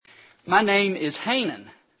My name is Hanan.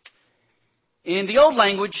 In the old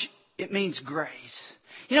language, it means grace.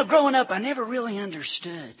 You know, growing up, I never really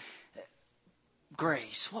understood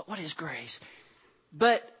grace. What is grace?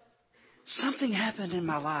 But something happened in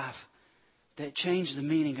my life that changed the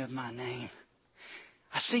meaning of my name.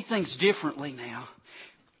 I see things differently now.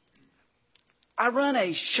 I run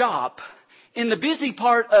a shop in the busy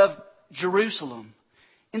part of Jerusalem,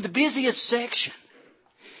 in the busiest section.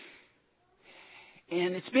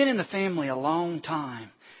 And it's been in the family a long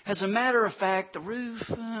time. As a matter of fact, the roof,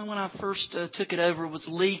 when I first took it over, was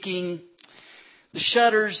leaking. The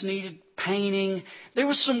shutters needed painting. There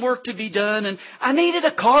was some work to be done, and I needed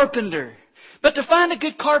a carpenter. But to find a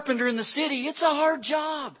good carpenter in the city, it's a hard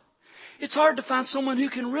job. It's hard to find someone who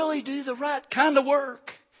can really do the right kind of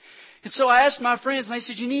work. And so I asked my friends, and they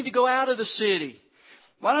said, you need to go out of the city.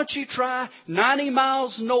 Why don't you try 90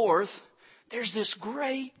 miles north? There's this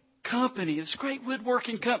great company, this great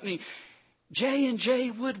woodworking company,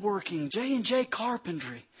 J&J Woodworking, J&J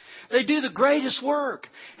Carpentry. They do the greatest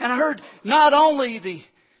work. And I heard not only the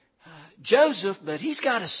Joseph, but he's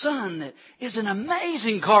got a son that is an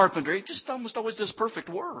amazing carpenter. He just almost always does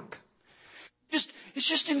perfect work. It's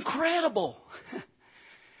just incredible.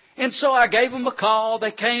 And so I gave them a call.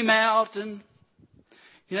 They came out and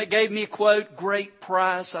they gave me a quote, great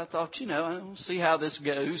price. I thought, I'll see how this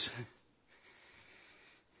goes.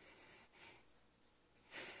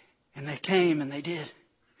 And they came and they did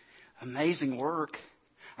amazing work.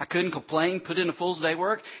 I couldn't complain, put in a full day's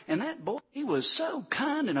work. And that boy, he was so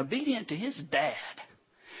kind and obedient to his dad.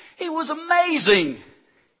 He was amazing.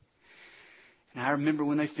 And I remember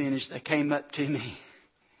when they finished, they came up to me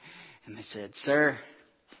and they said, "Sir,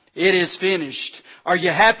 it is finished. Are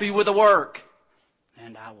you happy with the work?"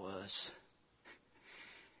 And I was.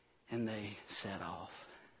 And they set off.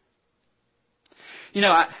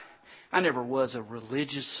 I never was a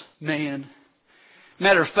religious man.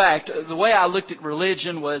 Matter of fact, the way I looked at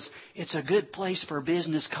religion was, it's a good place for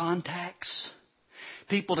business contacts,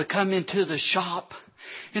 people to come into the shop.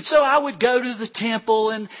 And so I would go to the temple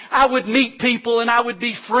and I would meet people and I would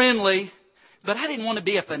be friendly. But I didn't want to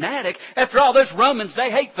be a fanatic. After all, those Romans,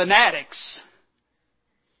 they hate fanatics.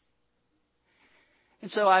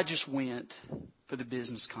 And so I just went for the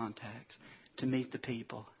business contacts, to meet the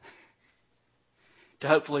people, to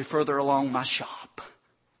hopefully further along my shop.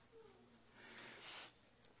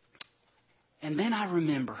 And then I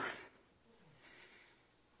remember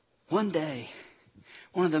one day,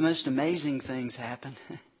 one of the most amazing things happened.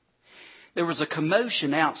 There was a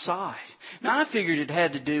commotion outside. Now, I figured it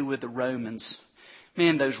had to do with the Romans.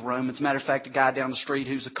 Man, those Romans. Matter of fact, a guy down the street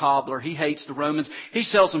who's a cobbler, he hates the Romans. He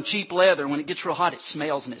sells them cheap leather. When it gets real hot, it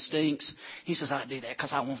smells and it stinks. He says, I do that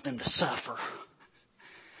because I want them to suffer.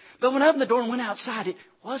 But when I opened the door and went outside, it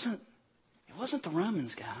wasn't the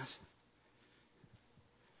Romans, guys.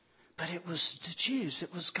 But it was the Jews.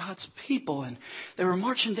 It was God's people. And they were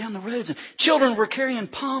marching down the roads. And children were carrying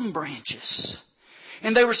palm branches.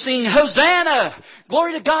 And they were singing, Hosanna!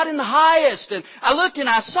 Glory to God in the highest. And I looked and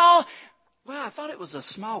I saw, I thought it was a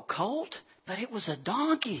small colt, but it was a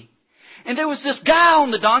donkey. And there was this guy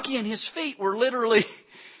on the donkey and his feet were literally,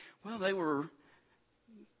 they were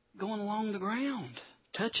going along the ground,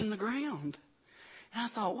 touching the ground. And I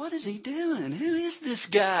thought, what is he doing? Who is this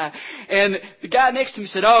guy? And the guy next to me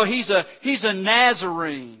said, he's a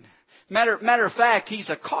Nazarene. Matter of fact, he's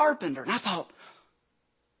a carpenter. And I thought,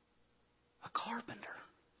 a carpenter?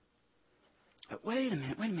 But wait a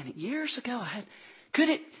minute. Years ago, could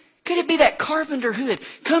it be that carpenter who had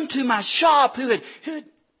come to my shop, who had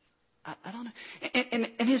I don't know. And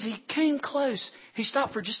as he came close, he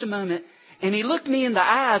stopped for just a moment and he looked me in the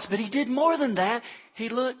eyes, but he did more than that. He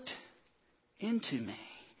looked into me.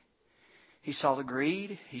 He saw the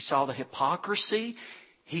greed. He saw the hypocrisy.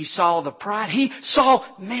 He saw the pride. He saw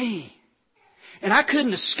me. And I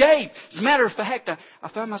couldn't escape. As a matter of fact, I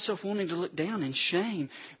found myself wanting to look down in shame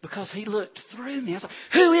because he looked through me. I thought,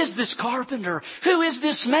 who is this carpenter? Who is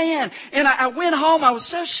this man? And I went home. I was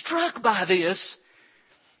so struck by this.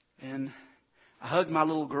 And I hugged my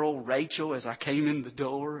little girl, Rachel, as I came in the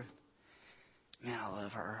door. Man, I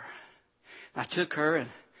love her. I took her and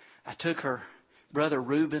I took her brother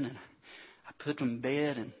Reuben and I put them in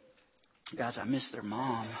bed. And guys, I miss their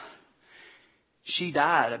mom. She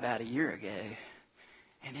died about a year ago.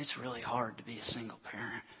 And it's really hard to be a single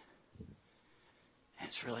parent. And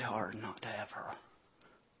it's really hard not to have her.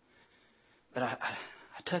 But I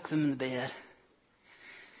took them in the bed.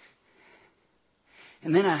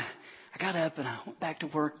 And then I got up and I went back to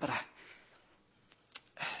work, but I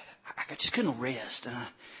just couldn't rest.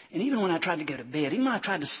 And even when I tried to go to bed, even when I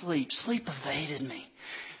tried to sleep evaded me.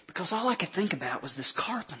 Because all I could think about was this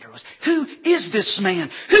carpenter. Who is this man?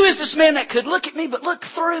 Who is this man that could look at me but look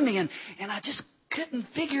through me? And I just couldn't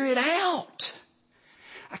figure it out.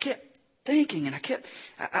 I kept thinking, and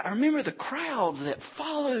I remember the crowds that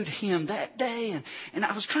followed him that day, and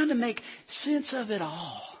I was trying to make sense of it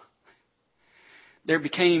all. There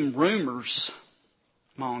became rumors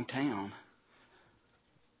among town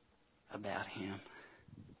about him.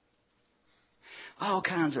 All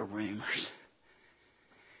kinds of rumors.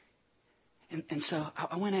 And so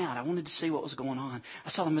I went out. I wanted to see what was going on. I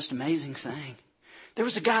saw the most amazing thing. There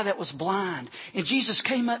was a guy that was blind, and Jesus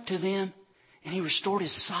came up to them, and he restored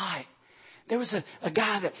his sight. There was a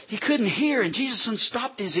guy that he couldn't hear, and Jesus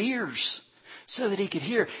unstopped his ears so that he could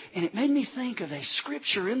hear. And it made me think of a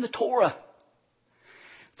scripture in the Torah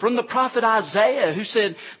from the prophet Isaiah, who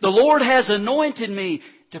said, "The Lord has anointed me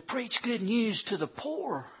to preach good news to the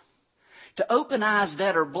poor, to open eyes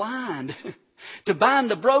that are blind, to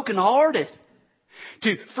bind the brokenhearted,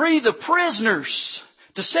 to free the prisoners,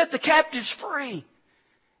 to set the captives free."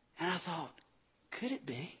 And I thought, could it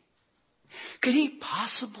be? Could he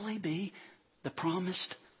possibly be the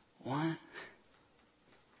promised one?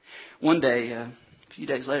 One day, a few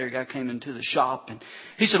days later, a guy came into the shop and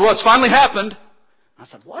he said, "Well, it's finally happened." I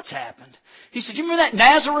said, "What's happened?" He said, "You remember that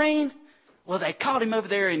Nazarene? Well, they caught him over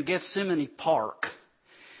there in Gethsemane Park.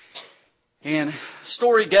 And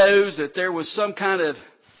story goes that there was some kind of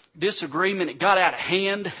disagreement. It got out of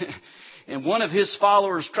hand. And one of his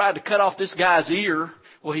followers tried to cut off this guy's ear.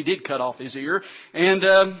 Well, he did cut off his ear. And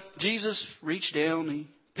Jesus reached down, he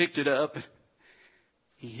picked it up, and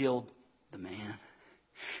he healed the man."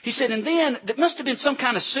 He said, and then, there must have been some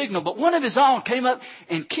kind of signal, but one of his own came up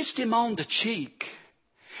and kissed him on the cheek.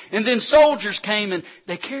 And then soldiers came and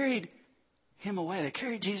they carried him away. They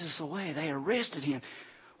carried Jesus away. They arrested him.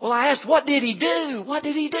 Well, I asked, what did he do? What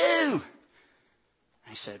did he do?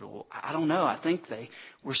 He said, "Well, I don't know. I think they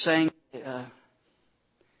were saying it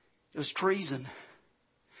was treason,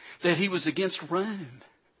 that he was against Rome,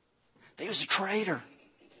 that he was a traitor."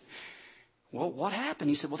 Well, what happened?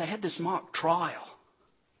 He said, "Well, they had this mock trial."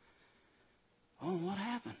 "Oh, what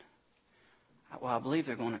happened?" "Well, I believe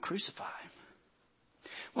they're going to crucify him."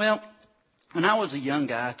 Well, when I was a young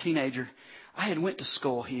guy, a teenager, I had went to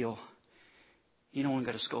Skull Hill. You don't want to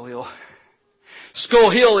go to Skull Hill. Skull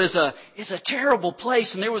Hill is a terrible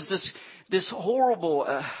place, and there was this horrible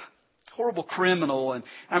criminal, and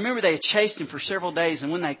I remember they had chased him for several days,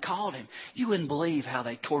 and when they caught him, you wouldn't believe how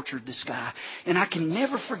they tortured this guy. And I can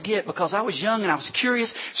never forget, because I was young and I was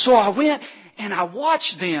curious, so I went and I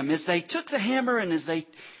watched them as they took the hammer and as they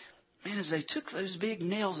took those big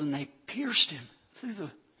nails and they pierced him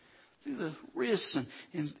through the wrists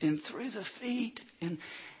and through the feet. And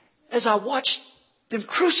as I watched them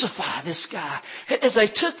crucify this guy, as they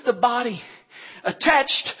took the body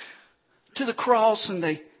attached to the cross and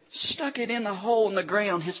they stuck it in the hole in the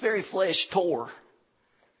ground, his very flesh tore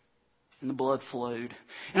and the blood flowed.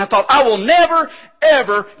 And I thought, I will never,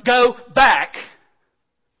 ever go back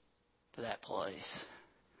to that place.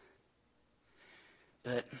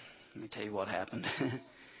 But let me tell you what happened.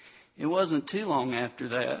 It wasn't too long after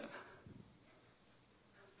that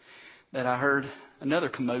I heard another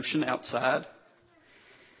commotion outside.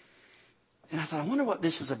 And I thought, I wonder what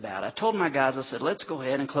this is about. I told my guys, I said, let's go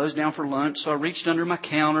ahead and close down for lunch. So I reached under my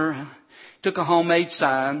counter, I took a homemade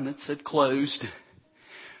sign that said closed,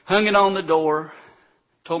 hung it on the door,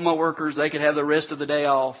 told my workers they could have the rest of the day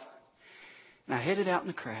off. And I headed out in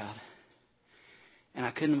the crowd, and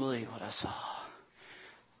I couldn't believe what I saw.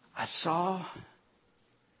 I saw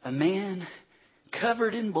a man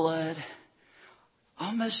covered in blood,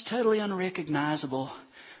 almost totally unrecognizable,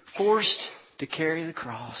 forced to carry the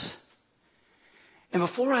cross. And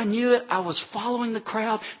before I knew it, I was following the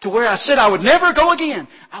crowd to where I said I would never go again.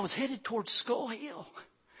 I was headed towards Skull Hill.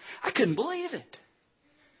 I couldn't believe it.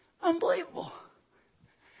 Unbelievable.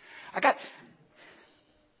 I got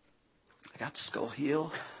to Skull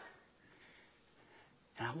Hill,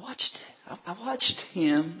 and I watched it. I watched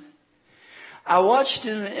him. I watched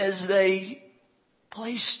him as they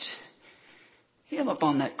placed him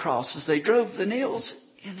upon that cross, as they drove the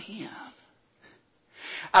nails in him.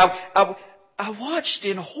 I watched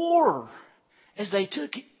in horror as they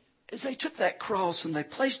took that cross and they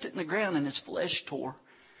placed it in the ground and his flesh tore.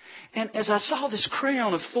 And as I saw this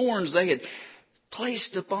crown of thorns they had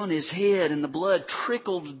placed upon his head and the blood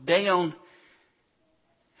trickled down,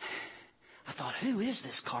 I thought, who is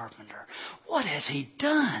this carpenter? What has he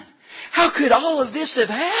done? How could all of this have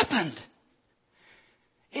happened?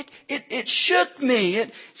 It shook me.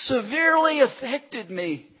 It severely affected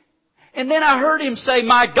me. And then I heard him say,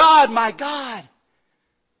 my God,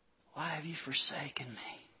 why have you forsaken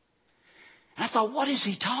me? And I thought, what is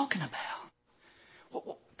he talking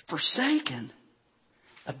about? Forsaken,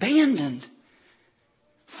 abandoned.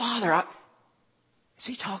 Father, is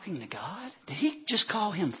he talking to God? Did he just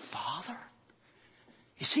call him Father?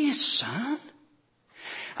 Is he his son?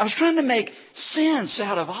 I was trying to make sense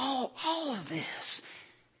out of all of this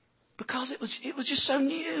because it was just so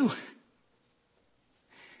new.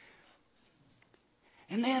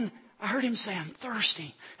 And then I heard him say, I'm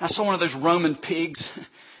thirsty. I saw one of those Roman pigs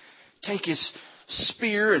take his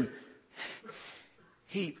spear and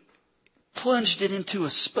he plunged it into a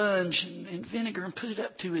sponge and vinegar and put it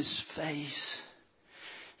up to his face.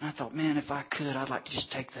 And I thought, man, if I could, I'd like to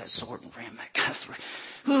just take that sword and ram that guy through.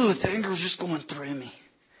 Ooh, the anger was just going through me.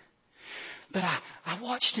 But I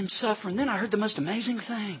watched him suffer, and then I heard the most amazing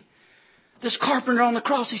thing. This carpenter on the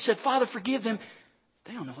cross, he said, Father, forgive them.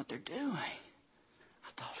 They don't know what they're doing. I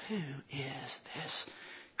thought, who is this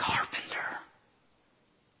carpenter?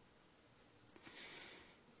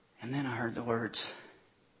 And then I heard the words,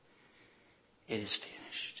 it is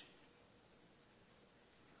finished.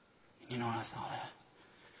 And you know what I thought of?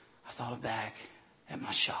 I thought back at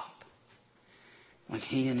my shop when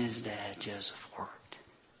he and his dad, Joseph, worked.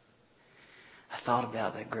 I thought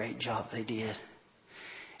about that great job they did.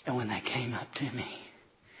 And when they came up to me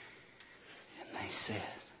and they said,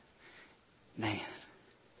 Nan,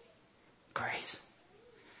 Grace,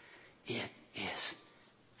 it is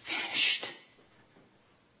finished.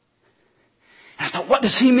 And I thought, what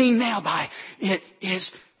does he mean now by it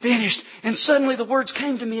is finished? And suddenly the words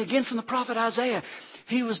came to me again from the prophet Isaiah.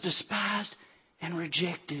 He was despised and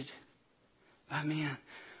rejected by men,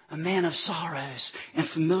 a man of sorrows and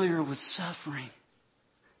familiar with suffering.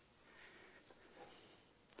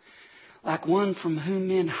 Like one from whom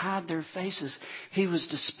men hide their faces, he was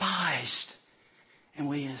despised, and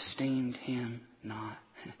we esteemed him not.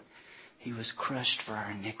 He was crushed for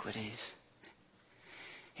our iniquities.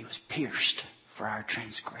 He was pierced for our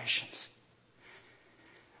transgressions.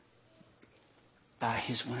 By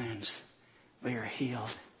his wounds we are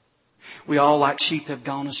healed. We all like sheep have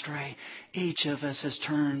gone astray. Each of us has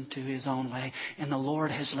turned to his own way, and the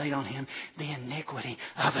Lord has laid on him the iniquity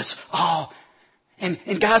of us all. And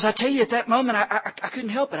guys, I tell you, at that moment, I couldn't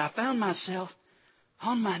help it. I found myself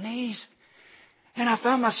on my knees. And I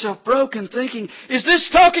found myself broken, thinking, is this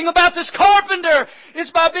talking about this carpenter?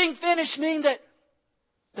 Is by being finished mean that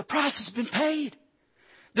the price has been paid?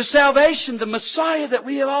 The salvation, the Messiah that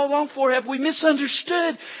we have all longed for, have we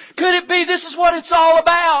misunderstood? Could it be this is what it's all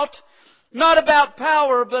about? Not about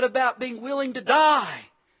power, but about being willing to die.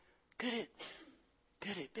 Could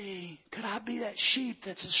it be? Could I be that sheep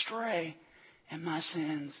that's astray and my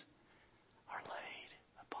sins are laid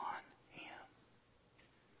upon him?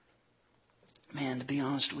 Man, to be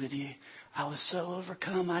honest with you, I was so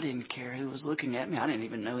overcome, I didn't care who was looking at me. I didn't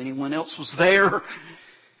even know anyone else was there.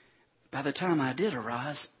 By the time I did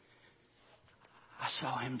arise, I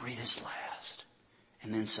saw him breathe his last.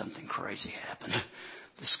 And then something crazy happened.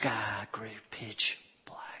 The sky grew pitch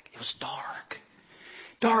black. It was dark.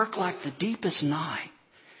 Dark like the deepest night.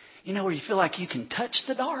 You know where you feel like you can touch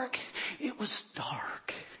the dark? It was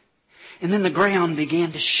dark. And then the ground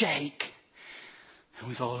began to shake. And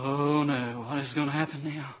we thought, oh no, what is going to happen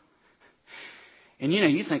now? And you know,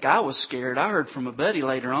 you think I was scared. I heard from a buddy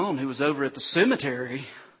later on who was over at the cemetery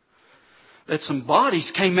that some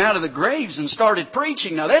bodies came out of the graves and started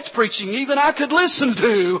preaching. Now that's preaching even I could listen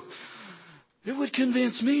to. It would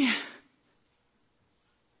convince me.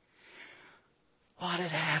 What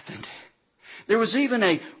had happened? There was even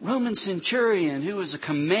a Roman centurion who was a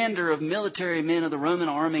commander of military men of the Roman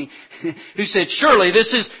army who said, surely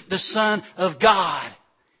this is the Son of God.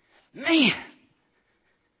 Man!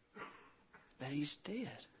 But he's dead.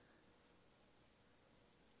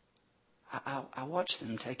 I watched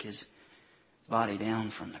them take his body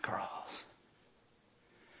down from the cross.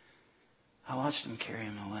 I watched them carry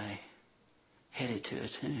him away, headed to a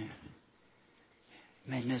tomb. It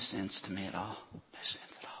made no sense to me at all. No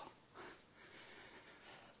sense at all.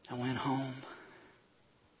 I went home.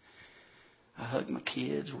 I hugged my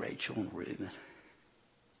kids, Rachel and Reuben.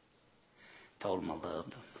 Told them I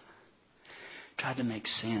loved them. Tried to make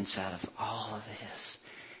sense out of all of this.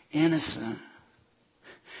 Innocent.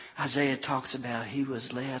 Isaiah talks about he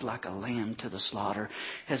was led like a lamb to the slaughter.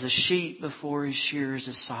 As a sheep before his shearers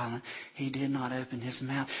is silent, he did not open his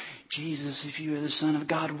mouth. Jesus, if you are the Son of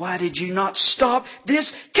God, why did you not stop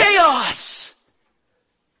this chaos?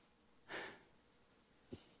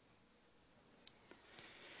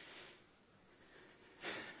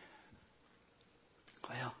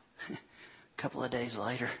 Well, a couple of days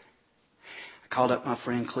later, I called up my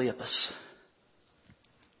friend Cleopas.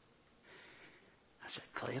 I said,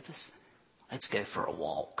 Cleopas, let's go for a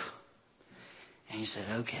walk. And he said,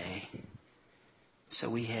 okay. So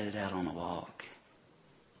we headed out on a walk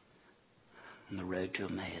on the road to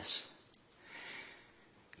Emmaus.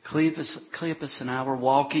 Cleopas and I were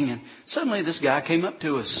walking, and suddenly this guy came up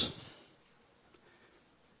to us.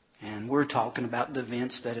 And we're talking about the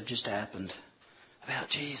events that have just happened, about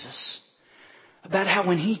Jesus, about how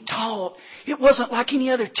when he taught, it wasn't like any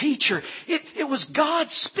other teacher. It was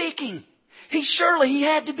God speaking. He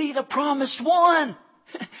had to be the promised one.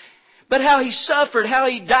 But how he suffered, how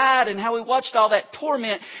he died, and how he watched all that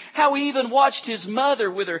torment, how he even watched his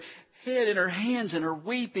mother with her head in her hands and her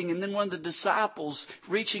weeping, and then one of the disciples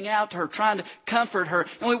reaching out to her, trying to comfort her.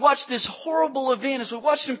 And we watched this horrible event as we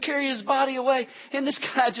watched him carry his body away. And this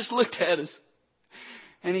guy just looked at us.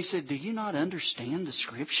 And he said, do you not understand the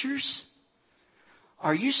Scriptures?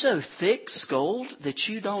 Are you so thick-skulled that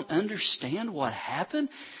you don't understand what happened?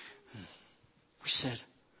 We said,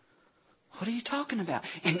 what are you talking about?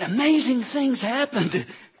 And amazing things happened.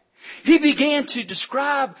 He began to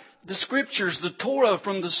describe the Scriptures, the Torah,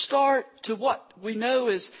 from the start to what we know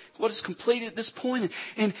is what is completed at this point.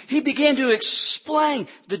 And he began to explain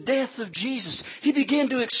the death of Jesus. He began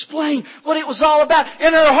to explain what it was all about.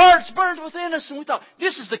 And our hearts burned within us. And we thought,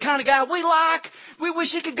 this is the kind of guy we like. We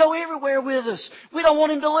wish he could go everywhere with us. We don't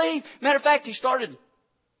want him to leave. Matter of fact, he started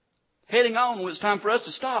heading on when it was time for us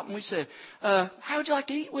to stop. And we said, how would you like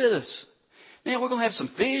to eat with us? Man, we're going to have some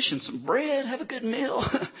fish and some bread. Have a good meal.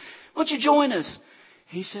 Why don't you join us?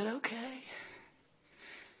 He said, okay.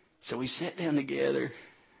 So we sat down together,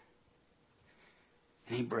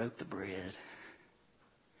 and he broke the bread.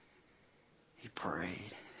 He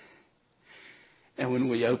prayed. And when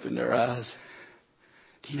we opened our eyes,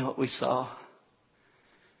 do you know what we saw?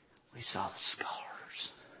 We saw the scars.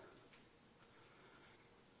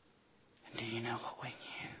 And do you know what we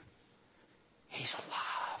knew? He's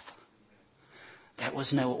alive. That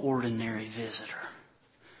was no ordinary visitor.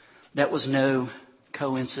 That was no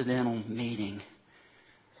coincidental meeting.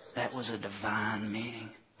 That was a divine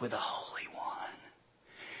meeting with the Holy One.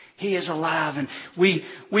 He is alive. And we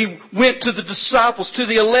went to the disciples, to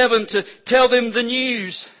the 11, to tell them the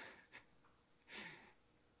news.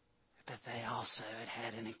 But they also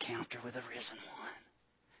had an encounter with the risen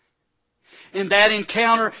one. And that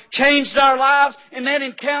encounter changed our lives. And that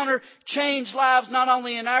encounter changed lives not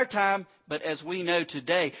only in our time, but as we know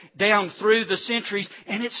today, down through the centuries,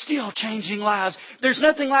 and it's still changing lives. There's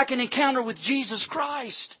nothing like an encounter with Jesus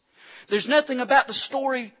Christ. There's nothing about the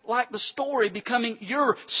story like the story becoming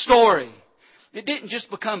your story. It didn't just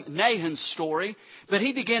become Nahum's story, but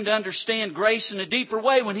he began to understand grace in a deeper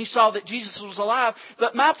way when he saw that Jesus was alive.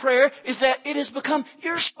 But my prayer is that it has become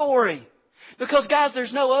your story. Because guys,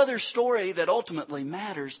 there's no other story that ultimately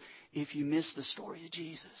matters if you miss the story of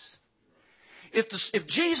Jesus. If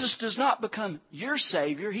Jesus does not become your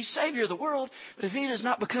Savior, He's Savior of the world, but if He does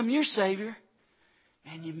not become your Savior,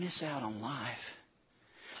 man, you miss out on life.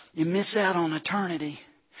 You miss out on eternity.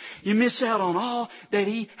 You miss out on all that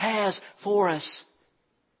He has for us.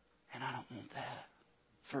 And I don't want that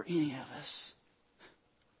for any of us.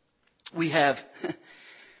 We have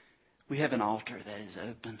an altar that is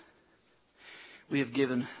open. We have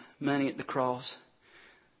given money at the cross.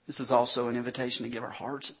 This is also an invitation to give our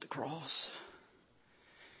hearts at the cross.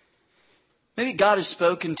 Maybe God has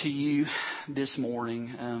spoken to you this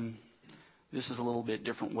morning. This is a little bit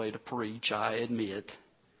different way to preach, I admit.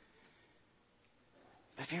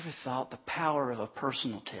 But have you ever thought the power of a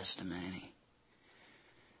personal testimony?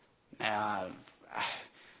 Now, I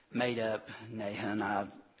made up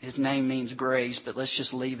Nahum. His name means grace, but let's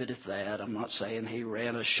just leave it at that. I'm not saying he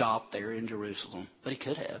ran a shop there in Jerusalem, but he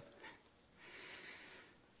could have.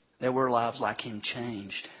 There were lives like him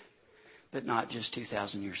changed. But not just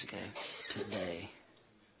 2,000 years ago, today.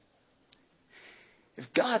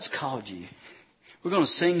 If God's called you, we're going to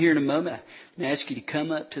sing here in a moment. I'm going to ask you to come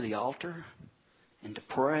up to the altar and to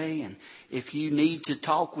pray. And if you need to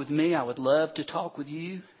talk with me, I would love to talk with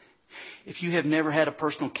you. If you have never had a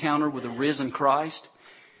personal encounter with a risen Christ,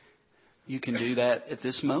 you can do that at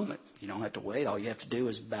this moment. You don't have to wait. All you have to do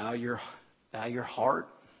is bow your heart.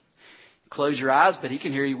 Close your eyes, but He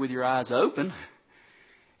can hear you with your eyes open.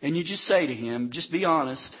 And you just say to Him, just be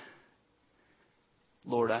honest,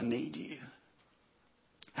 Lord, I need you.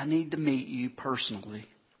 I need to meet you personally.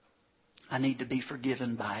 I need to be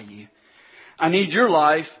forgiven by you. I need your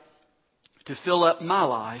life to fill up my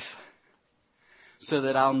life so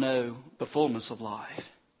that I'll know the fullness of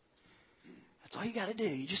life. That's all you got to do.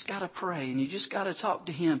 You just got to pray and you just got to talk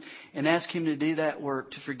to Him and ask Him to do that work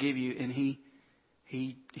to forgive you. And He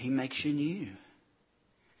makes you new.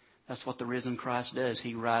 That's what the risen Christ does.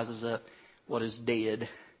 He rises up what is dead.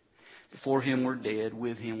 Before him we're dead,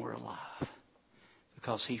 with him we're alive.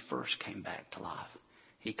 Because he first came back to life.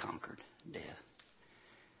 He conquered death.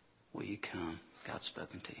 Will you come? God's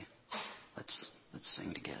spoken to you. Let's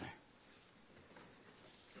sing together.